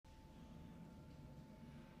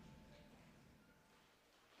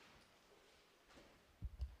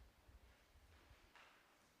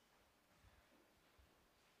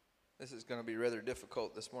This is going to be rather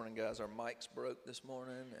difficult this morning, guys. Our mics broke this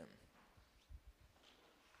morning and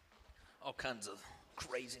all kinds of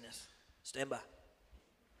craziness. Stand by.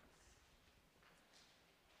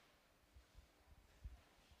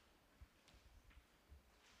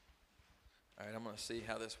 All right, I'm going to see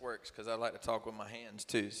how this works because I like to talk with my hands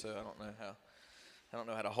too, so I don't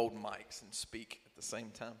know how to hold mics and speak at the same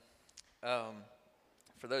time.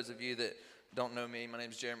 For those of you that don't know me, my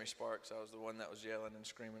name is Jeremy Sparks. I was the one that was yelling and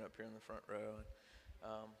screaming up here in the front row.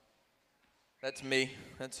 That's me.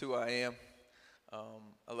 That's who I am.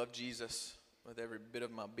 I love Jesus with every bit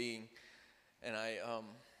of my being, and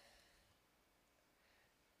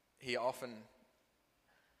he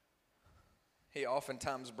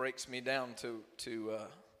oftentimes breaks me down to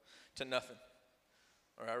nothing,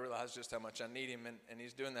 or I realize just how much I need him, and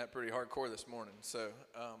he's doing that pretty hardcore this morning. So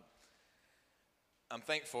I'm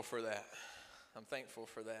thankful for that. I'm thankful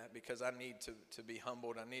for that because I need to be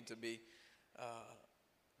humbled. I need to be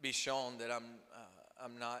shown that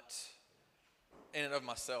I'm not, in and of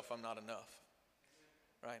myself, I'm not enough,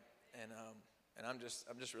 right? And I'm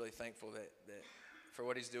just really thankful that for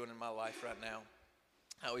what he's doing in my life right now,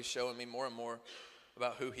 how he's showing me more and more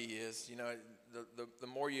about who he is. You know, the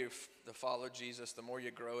more you follow Jesus, the more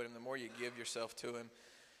you grow in him, the more you give yourself to him,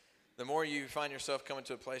 the more you find yourself coming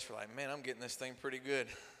to a place where, like, man, I'm getting this thing pretty good,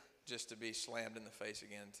 just to be slammed in the face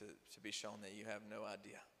again, to be shown that you have no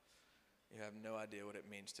idea. You have no idea what it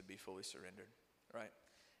means to be fully surrendered, right?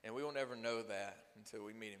 And we will never know that until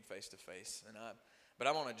we meet him face to face. But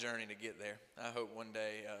I'm on a journey to get there. I hope one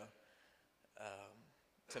day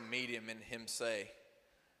to meet him and him say,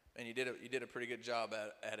 "And you did a pretty good job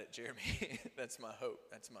at it, Jeremy." That's my hope.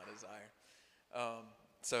 That's my desire.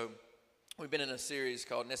 So we've been in a series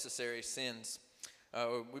called Necessary Sins.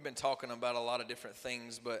 We've been talking about a lot of different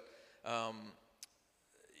things, but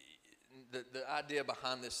the idea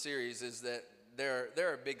behind this series is that there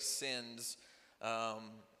are big sins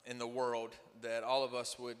in the world that all of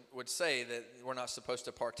us would say that we're not supposed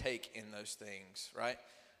to partake in those things, right?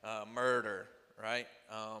 Murder, right?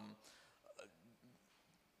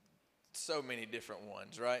 So many different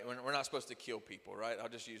ones, right? We're not supposed to kill people, right? I'll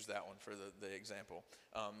just use that one for the example.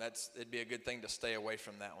 It'd be a good thing to stay away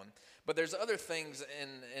from that one. But there's other things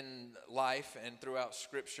in life and throughout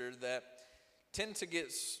Scripture that tend to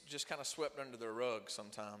get just kind of swept under the rug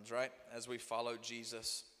sometimes, right? As we follow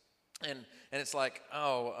Jesus. And it's like,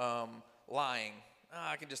 lying.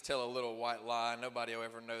 I can just tell a little white lie. Nobody will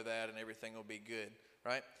ever know that, and everything will be good,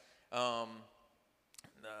 right?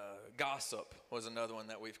 Gossip was another one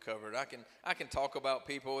that we've covered. I can talk about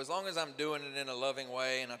people as long as I'm doing it in a loving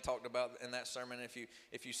way. And I talked about in that sermon,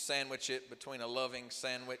 if you sandwich it between a loving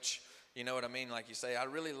sandwich, you know what I mean? Like you say, I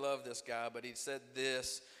really love this guy, but he said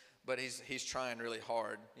this, but he's trying really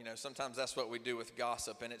hard. You know, sometimes that's what we do with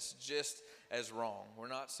gossip, and it's just as wrong. We're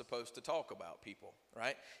not supposed to talk about people,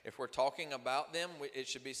 right? If we're talking about them, it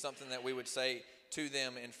should be something that we would say to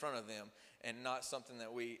them in front of them, and not something that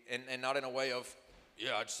and not in a way of,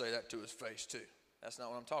 yeah, I'd say that to his face too. That's not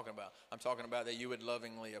what I'm talking about. I'm talking about that you would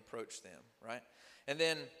lovingly approach them, right? And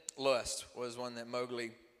then lust was one that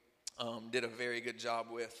Mowgli did a very good job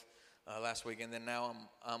with last week. And then now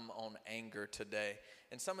I'm on anger today.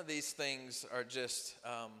 And some of these things are just,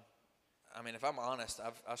 if I'm honest,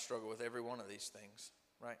 I struggle with every one of these things,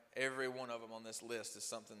 right? Every one of them on this list is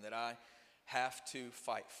something that I have to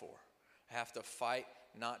fight for. I have to fight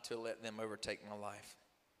not to let them overtake my life.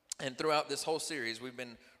 And throughout this whole series, we've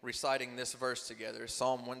been reciting this verse together,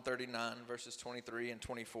 Psalm 139, verses 23 and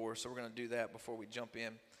 24. So we're going to do that before we jump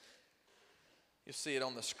in. You'll see it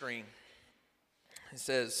on the screen. It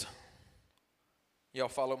says, y'all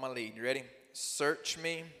follow my lead. You ready? Search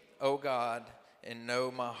me, O God, and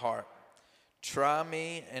know my heart. Try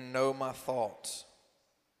me and know my thoughts.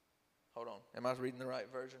 Hold on. Am I reading the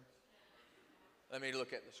right version? Let me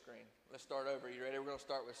look at the screen. Let's start over. You ready? We're going to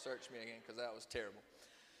start with search me again because that was terrible.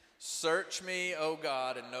 Search me, O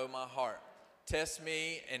God, and know my heart. Test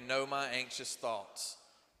me and know my anxious thoughts.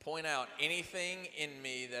 Point out anything in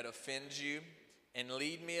me that offends you and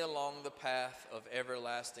lead me along the path of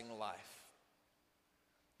everlasting life.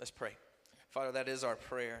 Let's pray. Father, that is our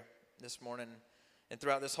prayer this morning and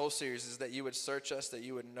throughout this whole series, is that you would search us, that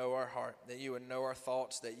you would know our heart, that you would know our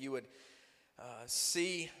thoughts, that you would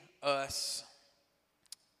see us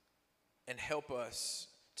and help us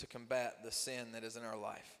to combat the sin that is in our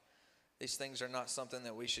life. These things are not something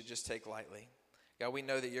that we should just take lightly. God, we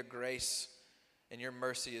know that your grace and your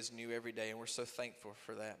mercy is new every day, and we're so thankful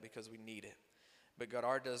for that because we need it. But God,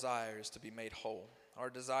 our desire is to be made whole.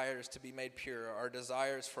 Our desire is to be made pure. Our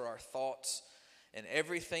desire is for our thoughts and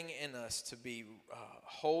everything in us to be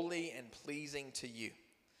holy and pleasing to you.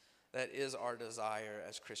 That is our desire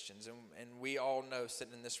as Christians. And we all know,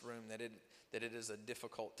 sitting in this room, that it is a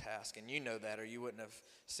difficult task. And you know that, or you wouldn't have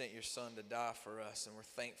sent your son to die for us. And we're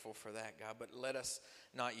thankful for that, God. But let us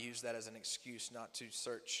not use that as an excuse not to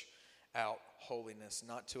search out holiness,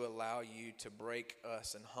 not to allow you to break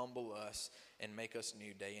us and humble us and make us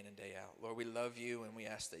new day in and day out. Lord, we love you, and we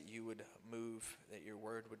ask that you would move, that your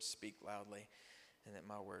word would speak loudly, and that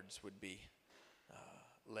my words would be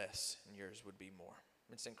less and yours would be more.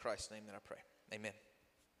 It's in Christ's name that I pray. Amen.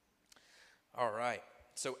 All right.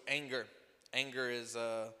 So anger. Anger is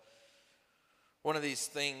one of these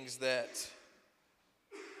things that,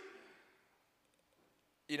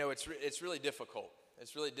 it's really difficult.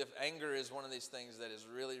 It's really anger is one of these things that is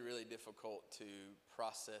really, really difficult to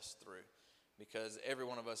process through, because every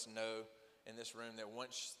one of us know in this room that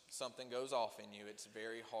once something goes off in you, it's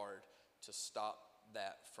very hard to stop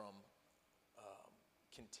that from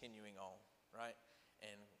continuing on, right?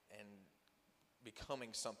 And becoming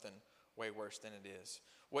something way worse than it is.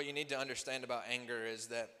 What you need to understand about anger is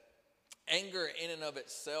that anger in and of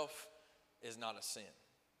itself is not a sin,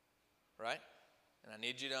 right? And I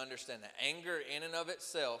need you to understand that anger in and of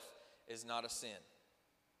itself is not a sin.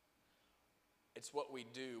 It's what we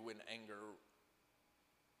do when anger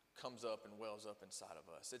comes up and wells up inside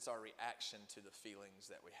of us. It's our reaction to the feelings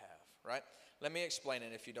that we have, right? Let me explain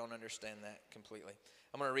it if you don't understand that completely.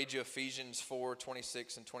 I'm going to read you Ephesians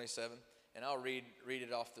 4:26 and 27, and I'll read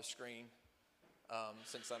it off the screen,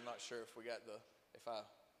 since I'm not sure if I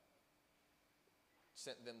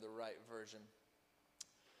sent them the right version.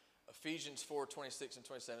 Ephesians 4:26 and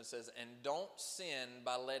 27 says, "And don't sin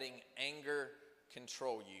by letting anger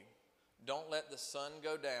control you. Don't let the sun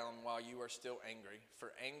go down while you are still angry,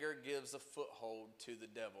 for anger gives a foothold to the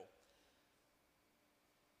devil.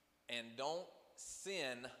 And don't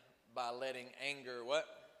sin by letting anger, what?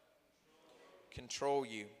 Control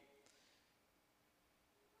you.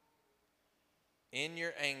 In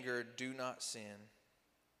your anger, do not sin."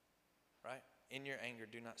 Right? In your anger,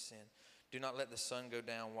 do not sin. "Do not let the sun go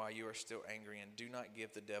down while you are still angry, and do not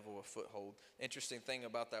give the devil a foothold." Interesting thing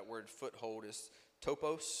about that word foothold is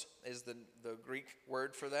topos is the Greek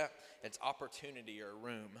word for that. It's opportunity or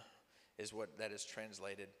room is what that is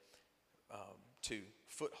translated to,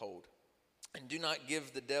 foothold. And do not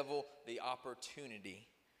give the devil the opportunity.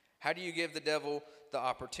 How do you give the devil the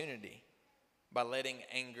opportunity? By letting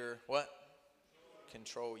anger, what?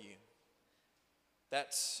 Control you.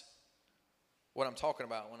 That's what I'm talking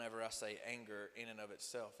about whenever I say anger in and of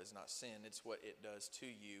itself is not sin. It's what it does to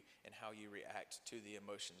you and how you react to the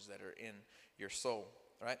emotions that are in your soul,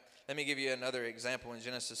 right? Let me give you another example in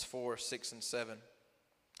Genesis 4:6 and 7.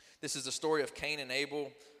 This is the story of Cain and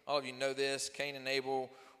Abel. All of you know this. Cain and Abel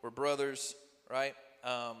were brothers, right?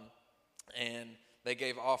 And they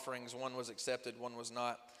gave offerings. One was accepted, one was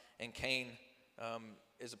not. And Cain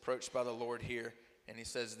is approached by the Lord here, and he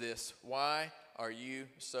says this, "Why are you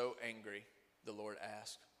so angry?" The Lord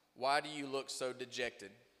asked. "Why do you look so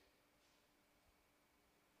dejected?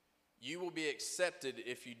 You will be accepted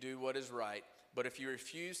if you do what is right, but if you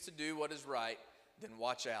refuse to do what is right, then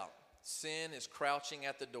watch out. Sin is crouching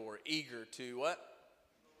at the door, eager to what?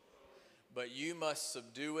 But you must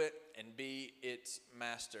subdue it and be its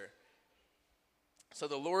master." So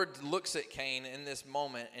the Lord looks at Cain in this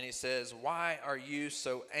moment and he says, "Why are you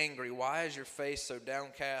so angry? Why is your face so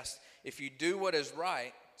downcast? If you do what is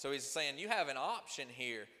right," so he's saying you have an option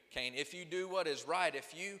here, Cain. If you do what is right,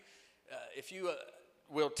 if you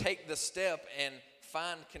will take the step and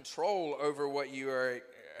find control over what you are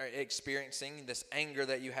experiencing, this anger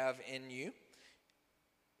that you have in you,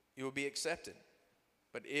 you will be accepted.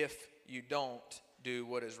 But if you don't do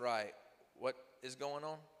what is right, what is going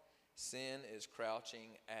on? Sin is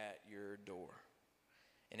crouching at your door.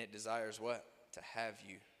 And it desires what? To have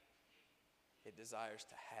you. It desires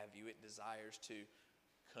to have you. It desires to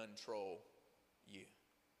control you.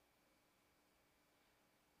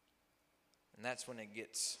 And that's when it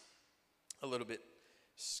gets a little bit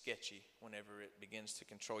sketchy whenever it begins to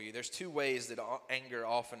control you. There's two ways that anger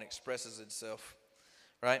often expresses itself,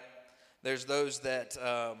 right? There's those that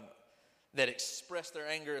express their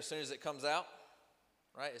anger as soon as it comes out,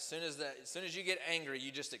 right? As soon as you get angry,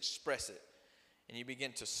 you just express it, and you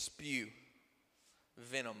begin to spew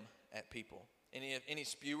venom at people. Any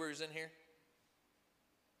spewers in here?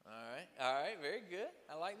 All right, very good.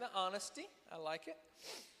 I like the honesty. I like it.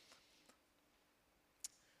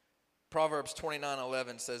 Proverbs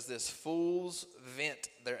 29:11 says this, "Fools vent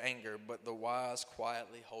their anger, but the wise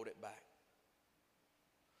quietly hold it back."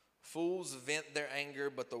 Fools vent their anger,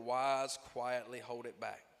 but the wise quietly hold it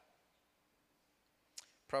back.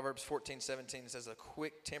 Proverbs 14:17 says, "A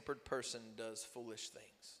quick-tempered person does foolish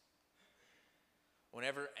things."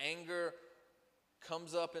 Whenever anger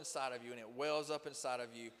comes up inside of you and it wells up inside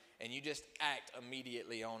of you and you just act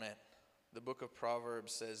immediately on it, the book of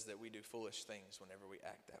Proverbs says that we do foolish things whenever we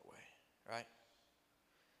act that way, right?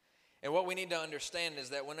 And what we need to understand is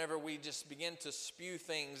that whenever we just begin to spew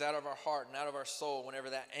things out of our heart and out of our soul, whenever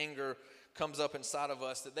that anger comes up inside of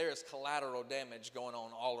us, that there is collateral damage going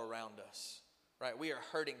on all around us, right? We are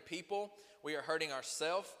hurting people. We are hurting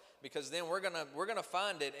ourselves, because then we're gonna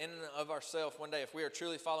find it in and of ourselves one day. If we are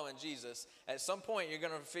truly following Jesus, at some point you're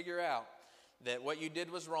going to figure out that what you did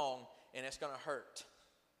was wrong, and it's going to hurt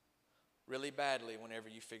really badly whenever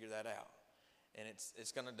you figure that out. And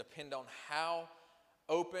it's going to depend on how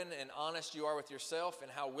open and honest you are with yourself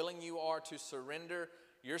and how willing you are to surrender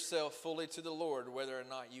yourself fully to the Lord, whether or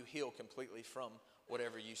not you heal completely from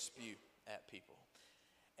whatever you spew at people.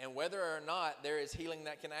 And whether or not there is healing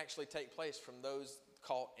that can actually take place from those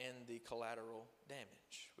caught in the collateral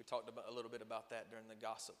damage. We talked a little bit about that during the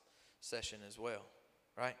gossip session as well,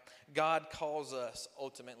 right? God calls us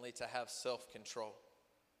ultimately to have self-control,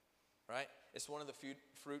 right? It's one of the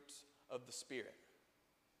fruits of the Spirit.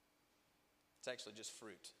 It's actually just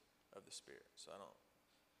fruit of the Spirit. So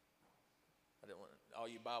I didn't want all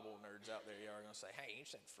you Bible nerds out there, you are going to say, hey, you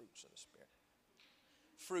said fruits of the Spirit.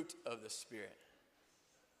 Fruit of the Spirit.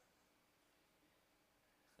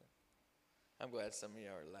 I'm glad some of you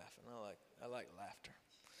are laughing. I like laughter.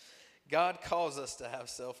 God calls us to have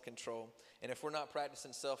self-control. And if we're not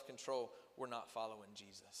practicing self-control, we're not following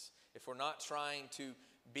Jesus. If we're not trying to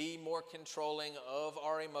be more controlling of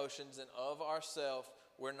our emotions and of ourselves,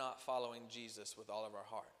 we're not following Jesus with all of our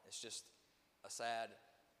heart. It's just a sad,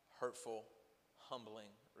 hurtful,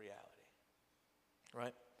 humbling reality.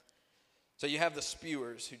 Right? So you have the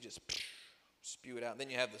spewers who just spew it out.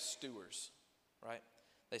 Then you have the stewers, right?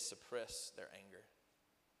 They suppress their anger.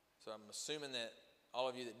 So I'm assuming that all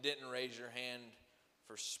of you that didn't raise your hand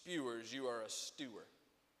for spewers, you are a stewer,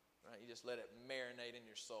 right? You just let it marinate in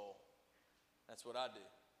your soul. That's what I do.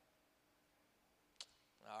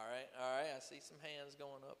 All right, I see some hands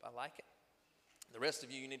going up. I like it. The rest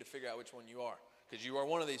of you need to figure out which one you are, because you are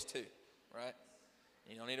one of these two, right?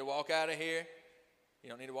 You don't need to walk out of here. You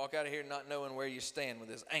don't need to walk out of here not knowing where you stand with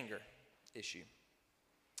this anger issue.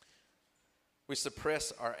 We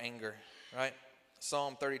suppress our anger, right?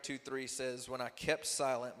 Psalm 32:3 says, when I kept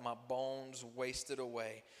silent, my bones wasted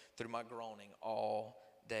away through my groaning all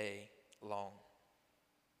day long.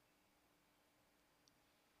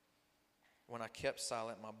 When I kept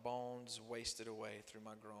silent, my bones wasted away through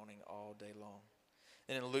my groaning all day long.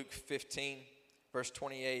 And in Luke 15, verse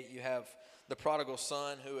 28, you have the prodigal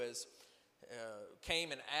son who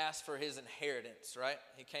came and asked for his inheritance, right?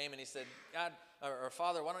 He came and he said, God, or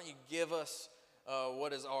Father, why don't you give us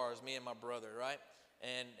what is ours, me and my brother, right?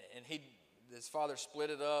 And his father split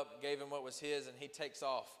it up, gave him what was his, and he takes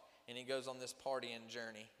off and he goes on this partying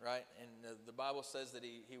journey, right? And the Bible says that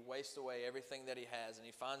he wastes away everything that he has, and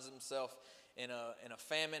he finds himself in a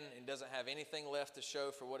famine and doesn't have anything left to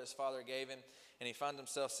show for what his father gave him. And he finds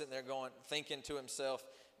himself sitting there thinking to himself,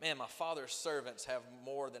 man, my father's servants have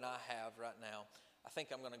more than I have right now. I think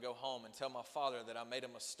I'm going to go home and tell my father that I made a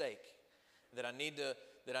mistake, that I need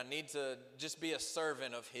to just be a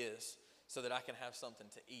servant of his so that I can have something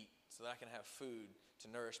to eat, so that I can have food to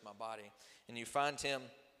nourish my body. And you find him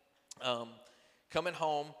coming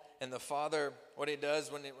home, and the father, what he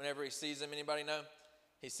does whenever he sees him, anybody know?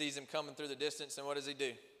 He sees him coming through the distance, and what does he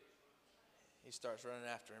do? He starts running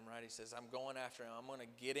after him, right? He says, I'm going after him. I'm going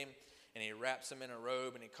to get him. And he wraps him in a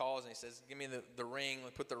robe, and he calls, and he says, give me the ring.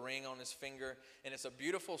 We put the ring on his finger. And it's a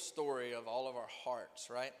beautiful story of all of our hearts,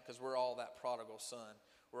 right? Because we're all that prodigal son.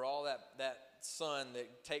 We're all that son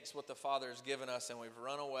that takes what the Father has given us, and we've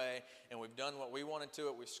run away, and we've done what we wanted to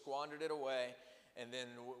it. We've squandered it away, and then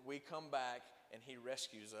we come back, and he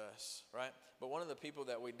rescues us, right? But one of the people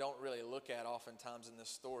that we don't really look at oftentimes in this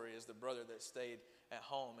story is the brother that stayed at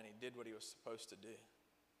home, and he did what he was supposed to do,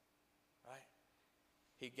 right?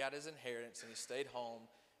 He got his inheritance, and he stayed home,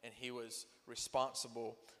 and he was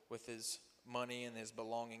responsible with his money and his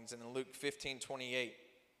belongings. And in Luke 15:28, he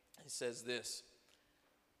says this.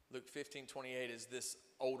 Luke 15:28 is this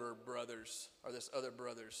older brother's, or this other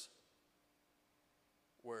brother's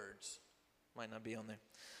words. Might not be on there.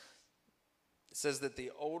 It says that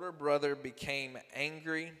the older brother became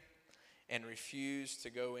angry and refused to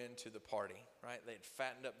go into the party, right? They had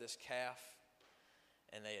fattened up this calf,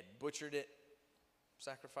 and they had butchered it,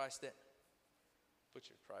 sacrificed it.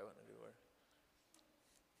 Butchered probably wasn't a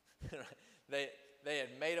good word. They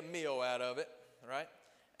had made a meal out of it, right?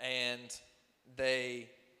 And they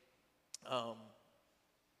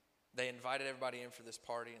invited everybody in for this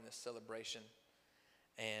party and this celebration.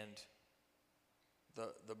 And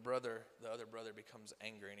the other brother becomes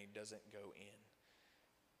angry and he doesn't go in.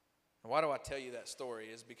 And why do I tell you that story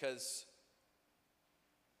is because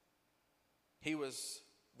he was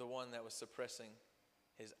the one that was suppressing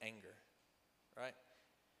his anger, right?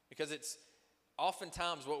 Because it's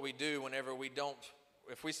oftentimes what we do whenever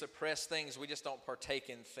if we suppress things, we just don't partake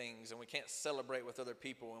in things, and we can't celebrate with other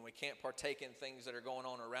people, and we can't partake in things that are going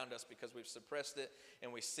on around us because we've suppressed it,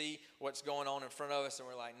 and we see what's going on in front of us, and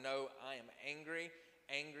we're like, no, I am angry,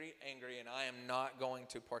 and I am not going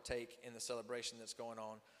to partake in the celebration that's going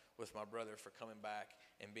on with my brother for coming back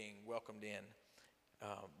and being welcomed in,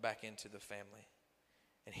 back into the family.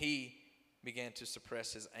 And he began to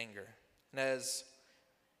suppress his anger. And as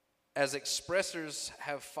expressors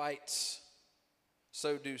have fights,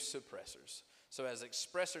 so do suppressors. So as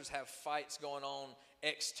expressors have fights going on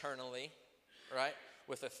externally, right,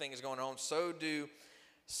 with the things going on, so do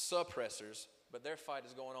suppressors, but their fight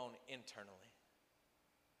is going on internally,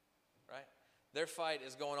 right? Their fight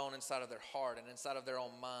is going on inside of their heart and inside of their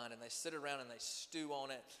own mind, and they sit around and they stew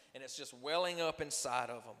on it, and it's just welling up inside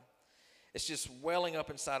of them. It's just welling up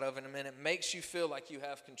inside of them, and it makes you feel like you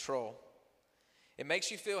have control. It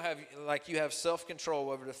makes you feel like you have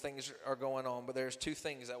self-control over the things that are going on, but there's two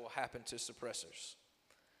things that will happen to suppressors.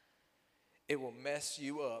 It will mess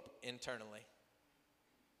you up internally.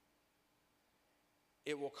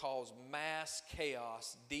 It will cause mass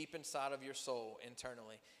chaos deep inside of your soul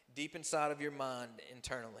internally, deep inside of your mind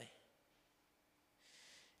internally.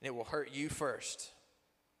 And it will hurt you first.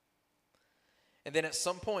 And then at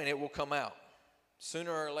some point it will come out.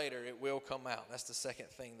 Sooner or later, it will come out. That's the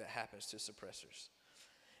second thing that happens to suppressors.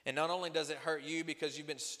 And not only does it hurt you because you've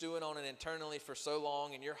been stewing on it internally for so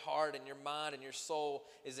long, and your heart and your mind and your soul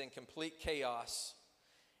is in complete chaos,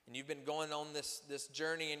 and you've been going on this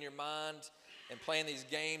journey in your mind and playing these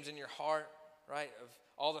games in your heart, right, of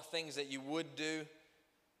all the things that you would do,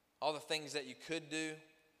 all the things that you could do.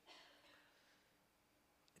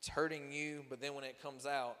 It's hurting you, but then when it comes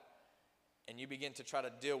out and you begin to try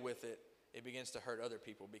to deal with it, it begins to hurt other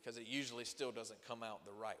people because it usually still doesn't come out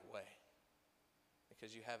the right way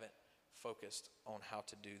because you haven't focused on how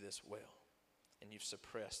to do this well, and you've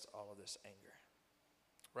suppressed all of this anger,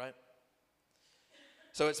 right?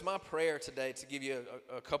 So it's my prayer today to give you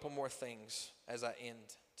a couple more things as I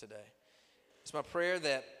end today. It's my prayer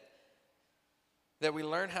that we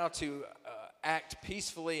learn how to act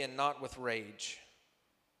peacefully and not with rage,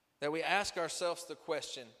 that we ask ourselves the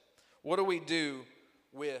question, what do we do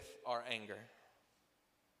with our anger?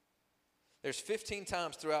 There's 15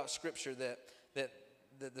 times throughout Scripture that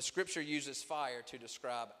the Scripture uses fire to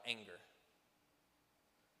describe anger.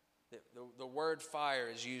 The word fire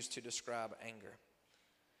is used to describe anger.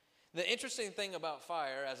 The interesting thing about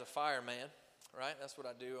fire as a fireman, right, that's what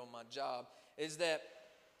I do on my job, is that,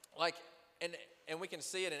 and we can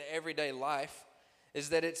see it in everyday life, is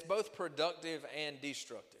that it's both productive and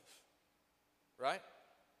destructive, right?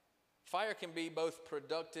 Fire can be both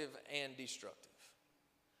productive and destructive.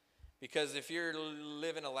 Because if you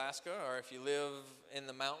live in Alaska or if you live in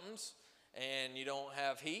the mountains and you don't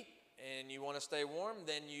have heat and you want to stay warm,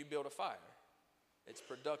 then you build a fire. It's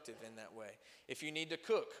productive in that way. If you need to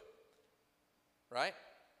cook, right?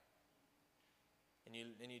 And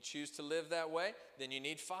you choose to live that way, then you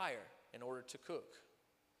need fire in order to cook.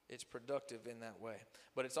 It's productive in that way.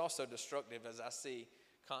 But it's also destructive, as I see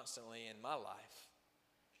constantly in my life,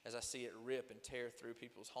 as I see it rip and tear through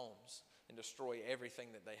people's homes and destroy everything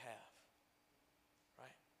that they have, right?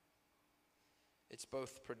 It's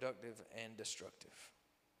both productive and destructive.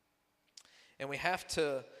 And we have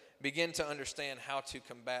to begin to understand how to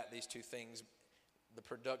combat these two things, the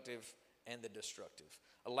productive and the destructive.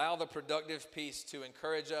 Allow the productive piece to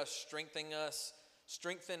encourage us, strengthen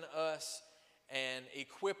us, and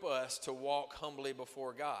equip us to walk humbly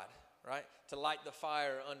before God, right? To light the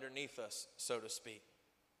fire underneath us, so to speak,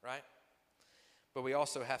 right? But we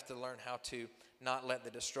also have to learn how to not let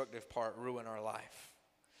the destructive part ruin our life.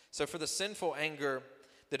 So for the sinful anger,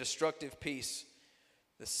 the destructive piece,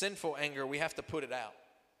 the sinful anger, we have to put it out.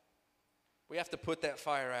 We have to put that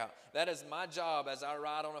fire out. That is my job as I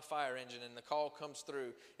ride on a fire engine and the call comes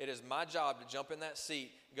through. It is my job to jump in that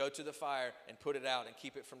seat, go to the fire, and put it out and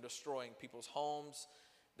keep it from destroying people's homes,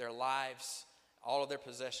 their lives, all of their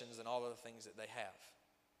possessions, and all of the things that they have.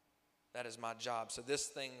 That is my job. So this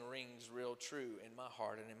thing rings real true in my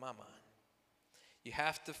heart and in my mind. You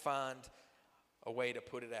have to find a way to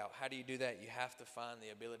put it out. How do you do that? You have to find the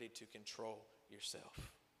ability to control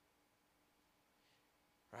yourself.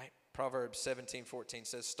 Right? Proverbs 17:14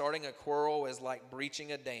 says, starting a quarrel is like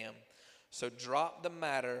breaching a dam, so drop the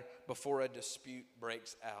matter before a dispute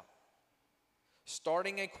breaks out.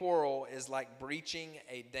 Starting a quarrel is like breaching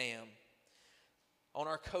a dam. On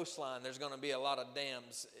our coastline, there's going to be a lot of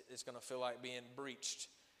dams. It's going to feel like being breached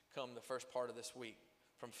come the first part of this week,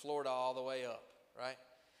 from Florida all the way up, right?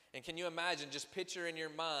 And can you imagine, just picture in your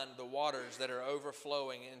mind the waters that are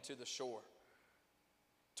overflowing into the shore.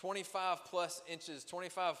 25 plus inches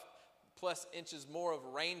more of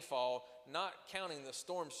rainfall, not counting the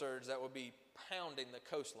storm surge that will be pounding the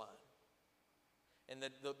coastline. And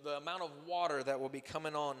the amount of water that will be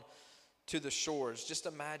coming on to the shores. Just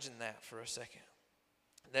imagine that for a second.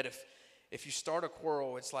 That if you start a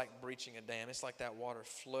quarrel, it's like breaching a dam. It's like that water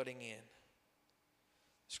flooding in.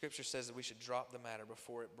 Scripture says that we should drop the matter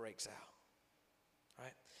before it breaks out.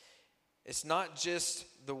 Right? It's not just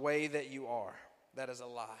the way that you are. That is a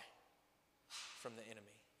lie from the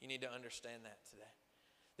enemy. You need to understand that today.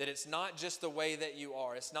 That it's not just the way that you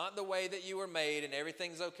are. It's not the way that you were made and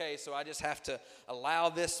everything's okay, so I just have to allow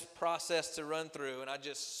this process to run through and I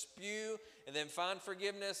just spew and then find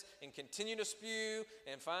forgiveness and continue to spew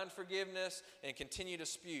and find forgiveness and continue to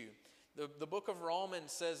spew. The book of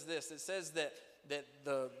Romans says this. It says that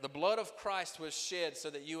the blood of Christ was shed so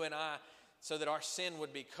that you and I, so that our sin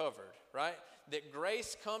would be covered, right? That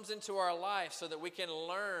grace comes into our life so that we can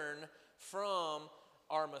learn from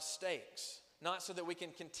our mistakes. Not so that we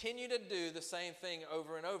can continue to do the same thing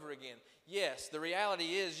over and over again. Yes, the reality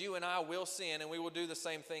is you and I will sin and we will do the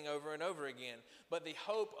same thing over and over again. But the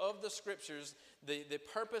hope of the Scriptures, the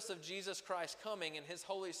purpose of Jesus Christ coming and His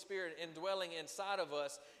Holy Spirit indwelling inside of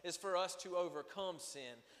us is for us to overcome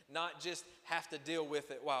sin, not just have to deal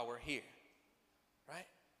with it while we're here. Right?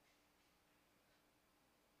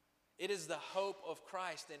 It is the hope of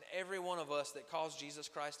Christ in every one of us that calls Jesus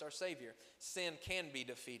Christ our Savior. Sin can be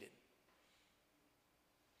defeated.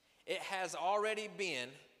 It has already been,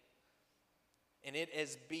 and it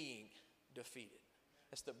is being defeated.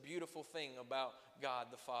 That's the beautiful thing about God,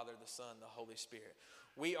 the Father, the Son, the Holy Spirit.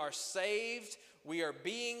 We are saved, we are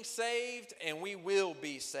being saved, and we will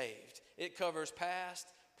be saved. It covers past,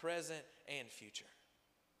 present, and future.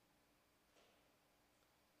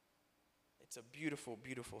 It's a beautiful,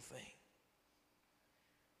 beautiful thing.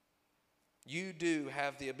 You do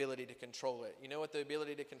have the ability to control it. You know what the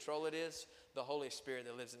ability to control it is? The Holy Spirit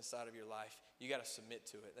that lives inside of your life. You got to submit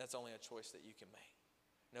to it. That's only a choice that you can make.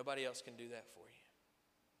 Nobody else can do that for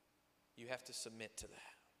you. You have to submit to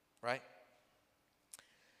that, right?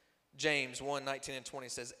 James 1:19 and 20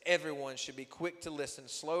 says, everyone should be quick to listen,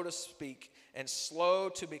 slow to speak, and slow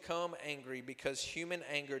to become angry, because human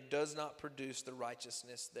anger does not produce the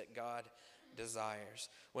righteousness that God desires.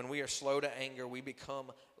 When we are slow to anger, we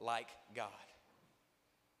become like God.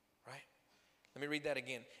 Right? Let me read that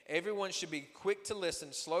again. Everyone should be quick to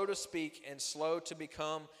listen, slow to speak, and slow to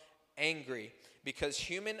become angry, because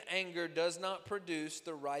human anger does not produce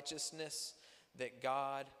the righteousness that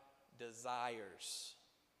God desires.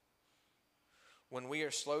 When we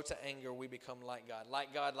are slow to anger, we become like God.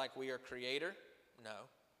 Like God, like we are creator? No.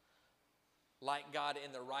 Like God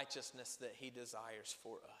in the righteousness that He desires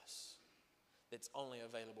for us. That's only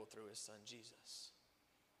available through His Son, Jesus.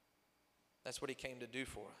 That's what He came to do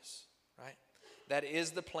for us, right? That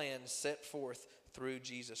is the plan set forth through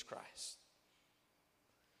Jesus Christ.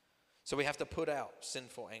 So we have to put out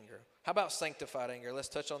sinful anger. How about sanctified anger? Let's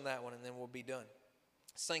touch on that one and then we'll be done.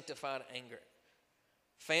 Sanctified anger.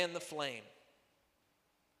 Fan the flame.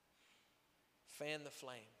 Fan the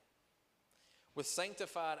flame. With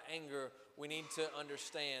sanctified anger, we need to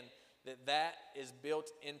understand that that is built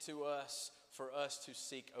into us for us to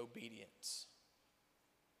seek obedience.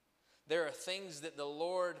 There are things that the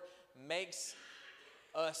Lord makes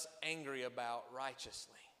us angry about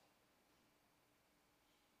righteously.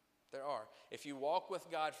 There are. If you walk with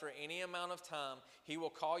God for any amount of time, He will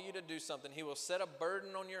call you to do something. He will set a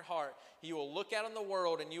burden on your heart. You will look out in the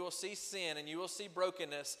world and you will see sin and you will see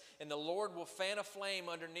brokenness, and the Lord will fan a flame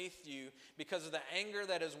underneath you because of the anger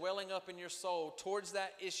that is welling up in your soul towards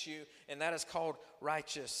that issue, and that is called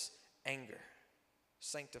righteous anger,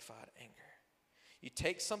 sanctified anger. You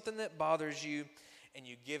take something that bothers you and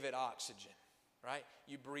you give it oxygen, right?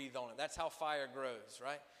 You breathe on it. That's how fire grows,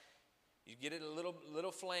 right? You get it a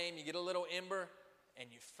little flame, you get a little ember, and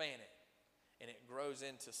you fan it. And it grows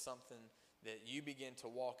into something that you begin to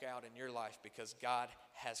walk out in your life because God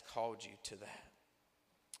has called you to that.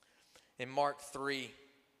 In Mark 3,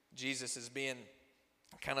 Jesus is being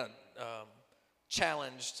kind of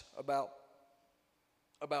challenged about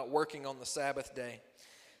working on the Sabbath day.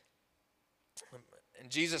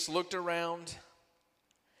 And Jesus looked around,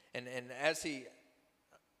 and as he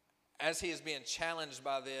is being challenged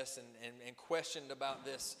by this and questioned about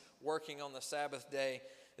this working on the Sabbath day,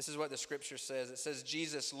 This is what the scripture says. It says,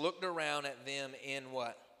 Jesus looked around at them in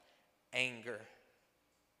what? Anger.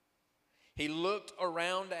 He looked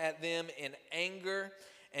around at them in anger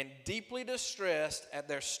and deeply distressed at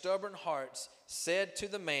their stubborn hearts, said to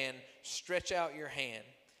the man, stretch out your hand.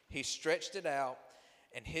 He stretched it out,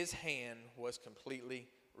 and his hand was completely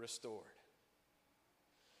restored.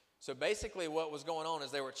 So basically what was going on is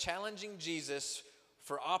they were challenging Jesus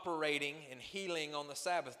for operating and healing on the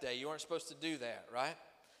Sabbath day. You weren't supposed to do that, right?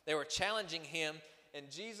 They were challenging him, and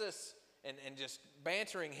Jesus, and just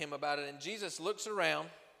bantering him about it. And Jesus looks around.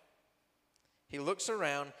 He looks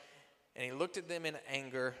around, and he looked at them in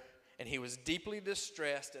anger, and he was deeply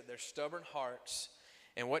distressed at their stubborn hearts.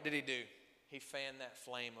 And what did he do? He fanned that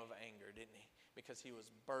flame of anger, didn't he? Because he was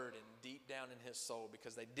burdened deep down in his soul,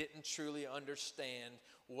 because they didn't truly understand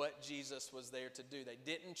what Jesus was there to do. They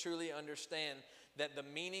didn't truly understand that the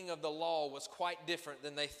meaning of the law was quite different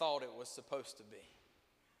than they thought it was supposed to be.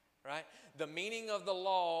 Right? The meaning of the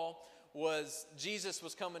law was Jesus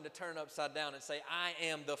was coming to turn upside down and say, I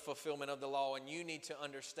am the fulfillment of the law, and you need to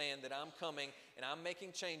understand that I'm coming and I'm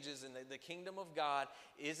making changes, and the kingdom of God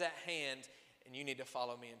is at hand, and you need to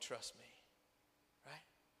follow me and trust me. Right?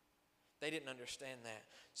 They didn't understand that.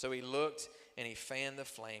 So he looked and he fanned the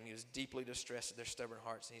flame. He was deeply distressed at their stubborn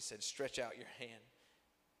hearts, and he said, stretch out your hand.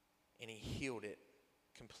 And he healed it,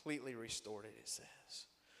 completely restored it, it says.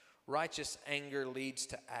 Righteous anger leads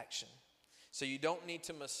to action. So you don't need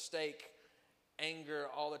to mistake anger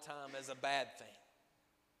all the time as a bad thing,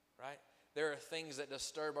 right? There are things that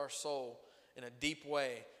disturb our soul in a deep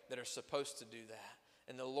way that are supposed to do that.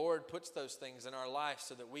 And the Lord puts those things in our life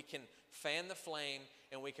so that we can fan the flame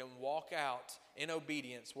and we can walk out in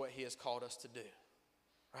obedience what he has called us to do,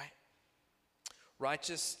 right?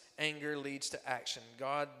 Righteous anger leads to action.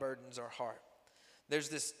 God burdens our heart. There's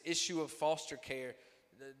this issue of foster care.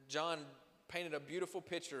 John painted a beautiful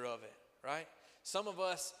picture of it, right? Some of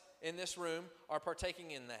us in this room are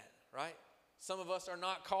partaking in that, right? Some of us are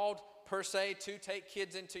not called per se to take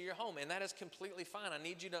kids into your home, and that is completely fine. I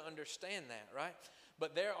need you to understand that, right?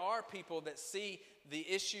 But there are people that see the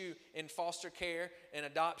issue in foster care and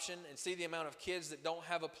adoption and see the amount of kids that don't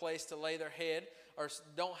have a place to lay their head, or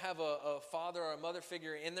don't have a father or a mother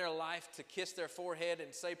figure in their life to kiss their forehead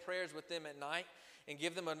and say prayers with them at night and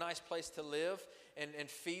give them a nice place to live and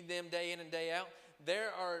feed them day in and day out. There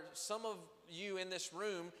are some of you in this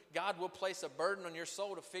room, God will place a burden on your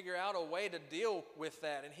soul to figure out a way to deal with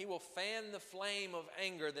that. And he will fan the flame of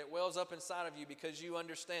anger that wells up inside of you because you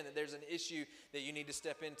understand that there's an issue that you need to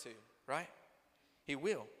step into, right? He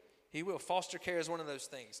will. He will. Foster care is one of those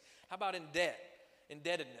things. How about in debt?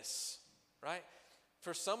 Indebtedness, right?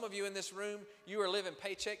 For some of you in this room, you are living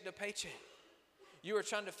paycheck to paycheck. You are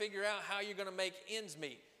trying to figure out how you're going to make ends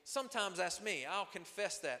meet. Sometimes that's me. I'll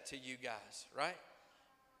confess that to you guys, right?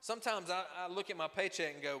 Sometimes I look at my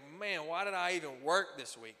paycheck and go, man, why did I even work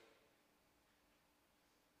this week?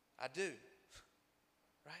 I do,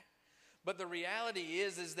 right? But the reality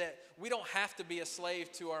is that we don't have to be a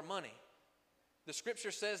slave to our money. The scripture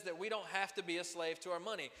says that we don't have to be a slave to our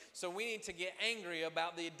money. So we need to get angry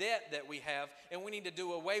about the debt that we have, and we need to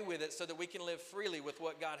do away with it so that we can live freely with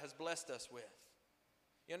what God has blessed us with.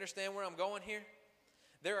 You understand where I'm going here?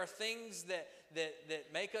 There are things that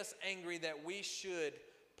make us angry that we should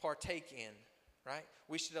partake in, right?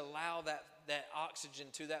 We should allow that oxygen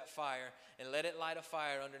to that fire and let it light a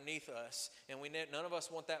fire underneath us. And none of us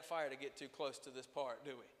want that fire to get too close to this part,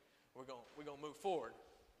 do we? We're going to move forward.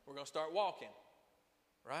 We're going to start walking,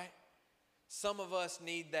 right? Some of us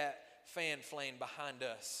need that fan flame behind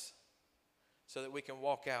us so that we can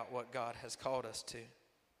walk out what God has called us to.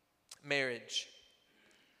 Marriage.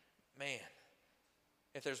 Man,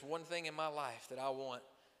 if there's one thing in my life that I want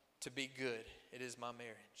to be good, it is my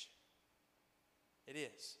marriage. It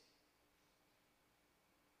is.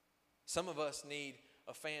 Some of us need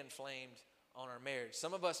a fan flamed on our marriage.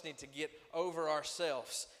 Some of us need to get over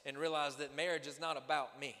ourselves and realize that marriage is not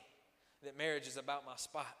about me, that marriage is about my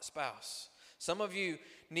spouse. Some of you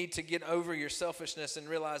need to get over your selfishness and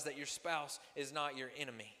realize that your spouse is not your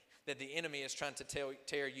enemy, that the enemy is trying to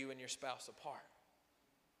tear you and your spouse apart.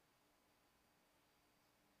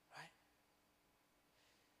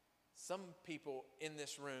 Some people in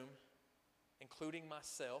this room, including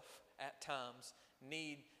myself at times,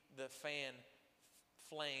 need the fan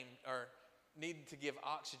flame, or need to give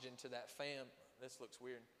oxygen to that fan. This looks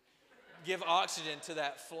weird. Give oxygen to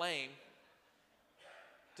that flame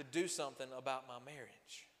to do something about my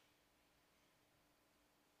marriage.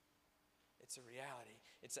 It's a reality.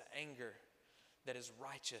 It's an anger that is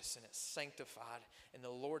righteous and it's sanctified, and the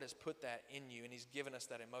Lord has put that in you, and he's given us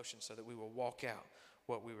that emotion so that we will walk out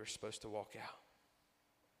what we were supposed to walk out.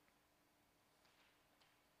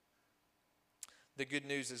 The good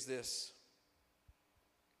news is this.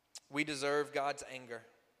 We deserve God's anger,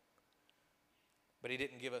 but he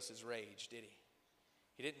didn't give us his rage, did he?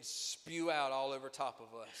 He didn't spew out all over top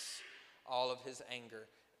of us all of his anger,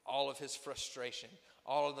 all of his frustration,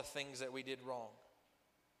 all of the things that we did wrong.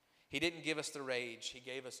 He didn't give us the rage. He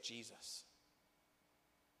gave us Jesus.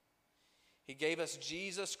 He gave us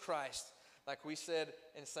Jesus Christ, like we said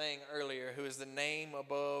and sang earlier, who is the name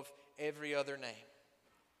above every other name.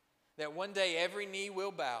 That one day every knee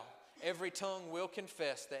will bow, every tongue will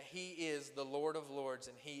confess that he is the Lord of lords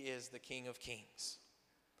and he is the King of kings.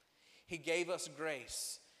 He gave us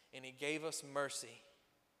grace and he gave us mercy.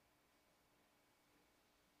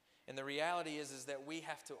 And the reality is that we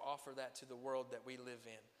have to offer that to the world that we live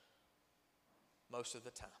in most of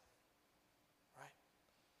the time. Right?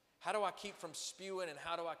 How do I keep from spewing and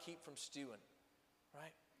how do I keep from stewing?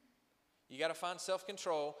 Right? You got to find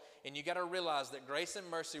self-control and you got to realize that grace and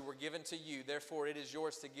mercy were given to you. Therefore, it is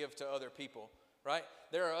yours to give to other people. Right?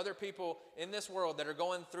 There are other people in this world that are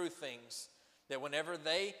going through things that whenever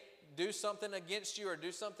they do something against you or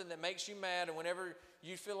do something that makes you mad, and whenever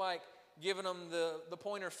you feel like giving them the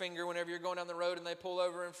pointer finger whenever you're going down the road and they pull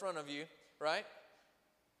over in front of you, right?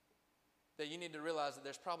 That you need to realize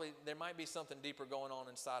that there might be something deeper going on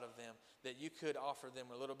inside of them, that you could offer them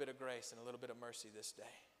a little bit of grace and a little bit of mercy this day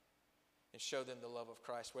and show them the love of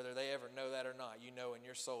Christ. Whether they ever know that or not, you know in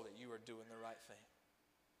your soul that you are doing the right thing,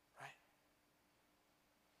 right?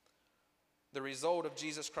 The result of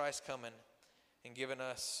Jesus Christ coming and giving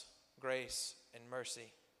us grace and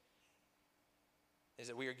mercy is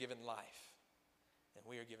that we are given life and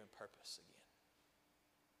we are given purpose again.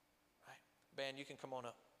 Right? Band, you can come on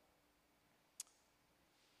up.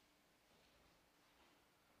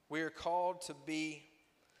 We are called to be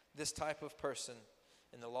this type of person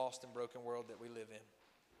in the lost and broken world that we live in.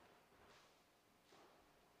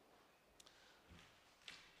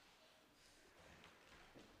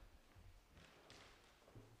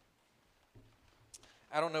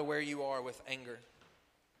 I don't know where you are with anger.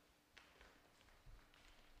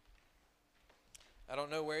 I don't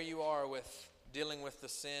know where you are with dealing with the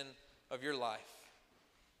sin of your life,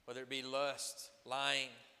 whether it be lust, lying,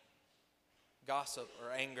 gossip,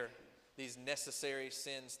 or anger. These necessary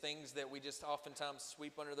sins, things that we just oftentimes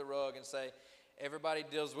sweep under the rug and say, everybody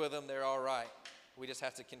deals with them, they're all right. We just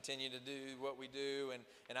have to continue to do what we do,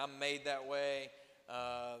 and I'm made that way.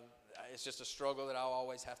 It's just a struggle that I'll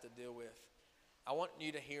always have to deal with. I want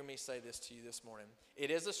you to hear me say this to you this morning.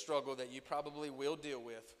 It is a struggle that you probably will deal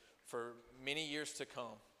with for many years to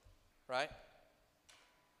come, right?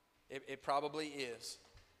 It probably is.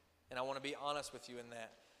 And I want to be honest with you in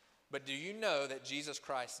that. But do you know that Jesus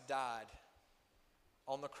Christ died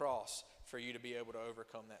on the cross for you to be able to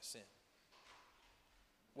overcome that sin?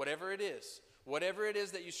 Whatever it is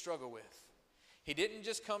that you struggle with. He didn't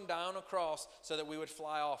just come down on a cross so that we would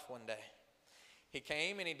fly off one day. He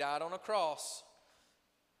came and he died on a cross.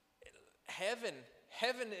 Heaven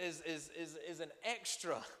is an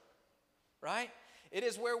extra, right? It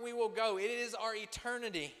is where we will go. It is our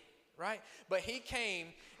eternity, right? But he came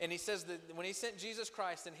and he says that when he sent Jesus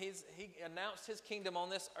Christ and he announced his kingdom on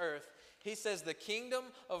this earth, he says the kingdom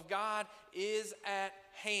of God is at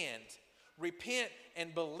hand. Repent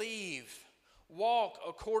and believe. Walk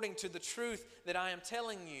according to the truth that I am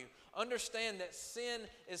telling you. Understand that sin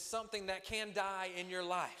is something that can die in your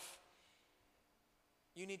life.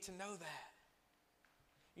 You need to know that.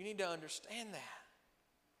 You need to understand that.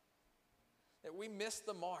 That we miss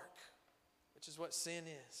the mark, which is what sin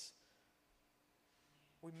is.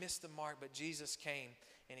 We miss the mark, but Jesus came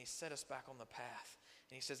and he set us back on the path.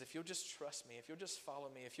 And he says, if you'll just trust me, if you'll just follow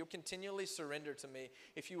me, if you'll continually surrender to me,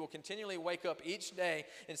 if you will continually wake up each day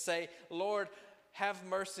and say, Lord, have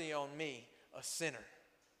mercy on me, a sinner.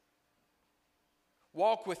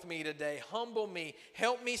 Walk with me today. Humble me.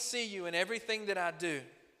 Help me see you in everything that I do.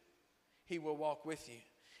 He will walk with you.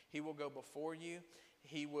 He will go before you.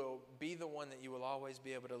 He will be the one that you will always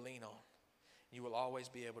be able to lean on. You will always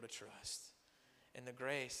be able to trust. And the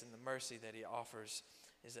grace and the mercy that he offers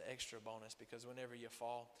is an extra bonus, because whenever you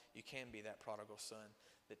fall, you can be that prodigal son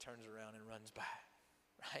that turns around and runs back,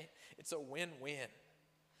 right? It's a win-win.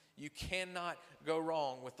 You cannot go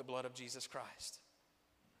wrong with the blood of Jesus Christ.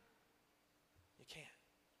 You can't.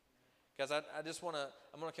 Guys,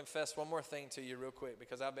 I'm going to confess one more thing to you real quick,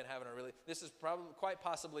 because I've been having this has probably quite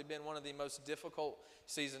possibly been one of the most difficult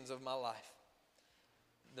seasons of my life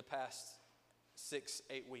the past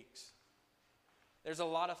 6-8 weeks. There's a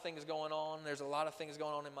lot of things going on. There's a lot of things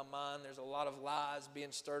going on in my mind. There's a lot of lies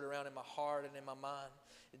being stirred around in my heart and in my mind.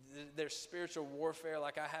 There's spiritual warfare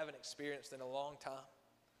like I haven't experienced in a long time.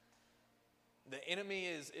 The enemy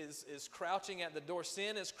is crouching at the door.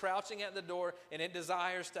 Sin is crouching at the door, and it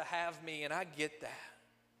desires to have me, and I get that.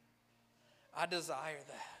 I desire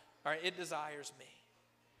that. All right, it desires me.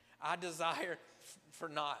 I desire for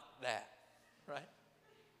not that, right?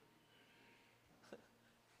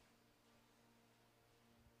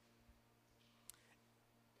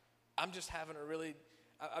 I've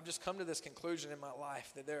just come to this conclusion in my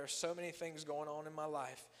life that there are so many things going on in my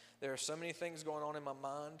life. There are so many things going on in my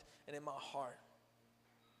mind and in my heart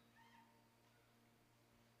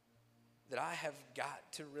that I have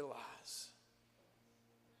got to realize.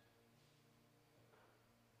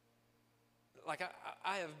 Like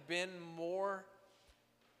I have been more,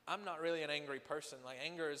 I'm not really an angry person. Like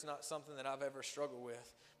anger is not something that I've ever struggled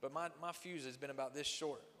with. But my fuse has been about this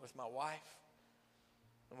short with my wife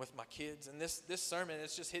and with my kids. And this sermon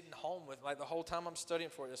is just hitting home with, like, the whole time I'm studying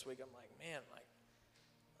for it this week, I'm like, man, like,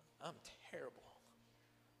 I'm terrible.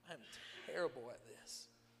 I'm terrible at this.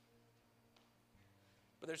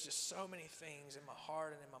 But there's just so many things in my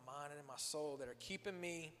heart and in my mind and in my soul that are keeping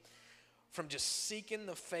me from just seeking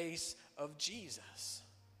the face of Jesus.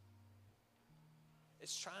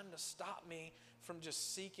 It's trying to stop me from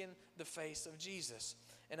just seeking the face of Jesus.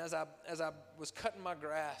 And as I was cutting my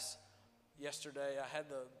grass yesterday, I had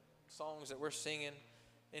the songs that we're singing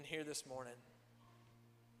in here this morning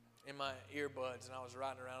in my earbuds, and I was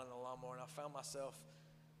riding around in the lawnmower, and I found myself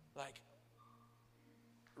like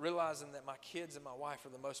realizing that my kids and my wife are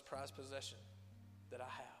the most prized possession that I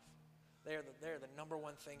have. They're the number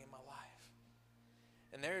one thing in my life.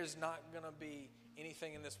 And there is not going to be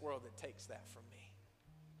anything in this world that takes that from me.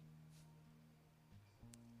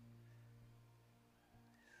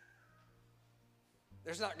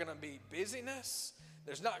 There's not going to be busyness.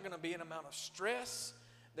 There's not going to be an amount of stress.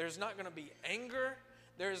 There's not going to be anger.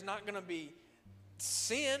 There's not going to be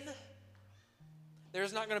sin.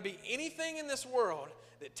 There's not going to be anything in this world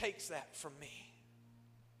that takes that from me.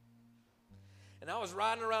 And I was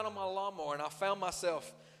riding around on my lawnmower, and I found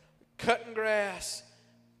myself cutting grass,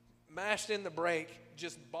 mashed in the brake,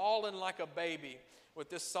 just bawling like a baby with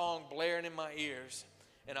this song blaring in my ears.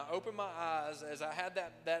 And I opened my eyes as I had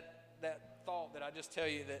that thought that I just tell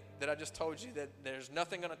you that I just told you that there's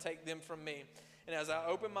nothing going to take them from me. And as I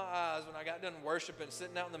opened my eyes, when I got done worshiping,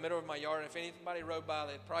 sitting out in the middle of my yard, and if anybody rode by,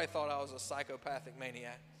 they probably thought I was a psychopathic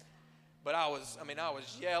maniac. But I was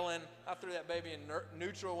yelling. I threw that baby in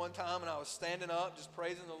neutral one time, and I was standing up just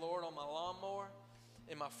praising the Lord on my lawnmower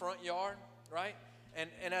in my front yard, right?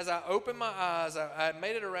 And as I opened my eyes, I had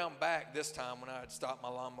made it around back this time when I had stopped my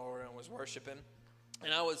lawnmower and was worshiping.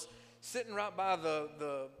 And I was sitting right by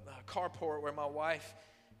the carport where my wife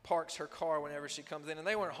parks her car whenever she comes in. And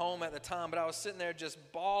they weren't home at the time, but I was sitting there just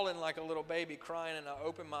bawling like a little baby, crying. And I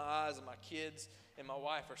opened my eyes, and my kids and my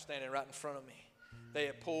wife are standing right in front of me. They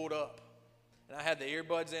had pulled up. And I had the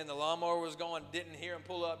earbuds in. The lawnmower was going. Didn't hear them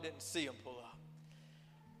pull up. Didn't see them pull up.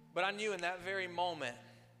 But I knew in that very moment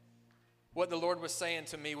what the Lord was saying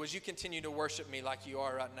to me was, you continue to worship me like you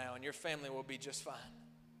are right now, and your family will be just fine.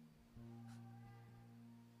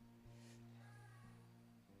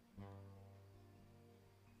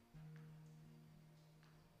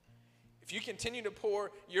 If you continue to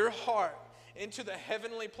pour your heart into the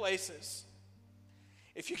heavenly places,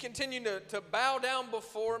 if you continue to bow down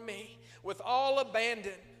before me with all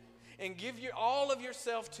abandon and give all of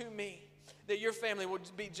yourself to me, that your family will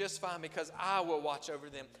be just fine, because I will watch over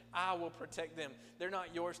them. I will protect them. They're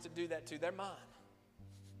not yours to do that to. They're mine.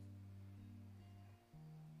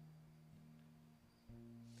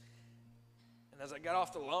 And as I got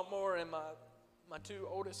off the lawnmower, and my two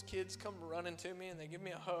oldest kids come running to me, and they give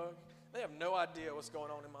me a hug. They have no idea what's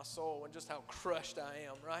going on in my soul and just how crushed I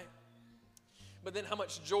am, right? But then how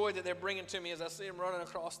much joy that they're bringing to me as I see them running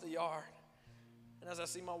across the yard. And as I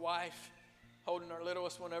see my wife holding our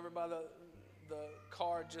littlest one over by the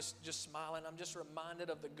car, just smiling, I'm just reminded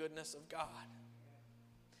of the goodness of God.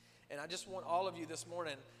 And I just want all of you this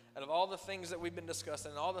morning, out of all the things that we've been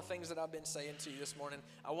discussing and all the things that I've been saying to you this morning,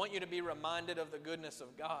 I want you to be reminded of the goodness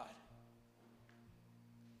of God.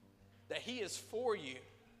 That He is for you.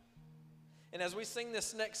 And as we sing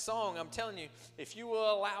this next song, I'm telling you, if you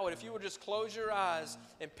will allow it, if you will just close your eyes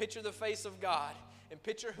and picture the face of God and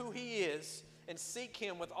picture who He is and seek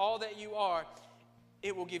Him with all that you are,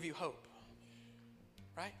 it will give you hope.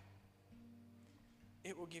 Right?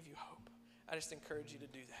 It will give you hope. I just encourage you to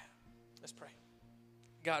do that. Let's pray.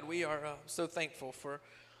 God, we are so thankful for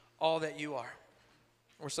all that you are.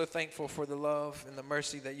 We're so thankful for the love and the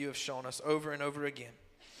mercy that you have shown us over and over again.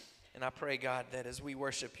 And I pray, God, that as we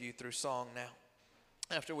worship you through song now,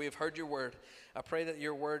 after we have heard your word, I pray that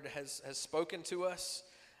your word has spoken to us.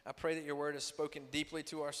 I pray that your word has spoken deeply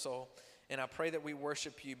to our soul. And I pray that we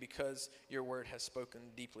worship you because your word has spoken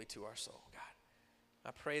deeply to our soul, God.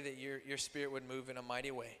 I pray that your spirit would move in a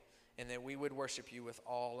mighty way and that we would worship you with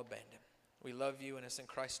all abandon. We love you, and it's in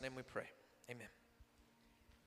Christ's name we pray. Amen.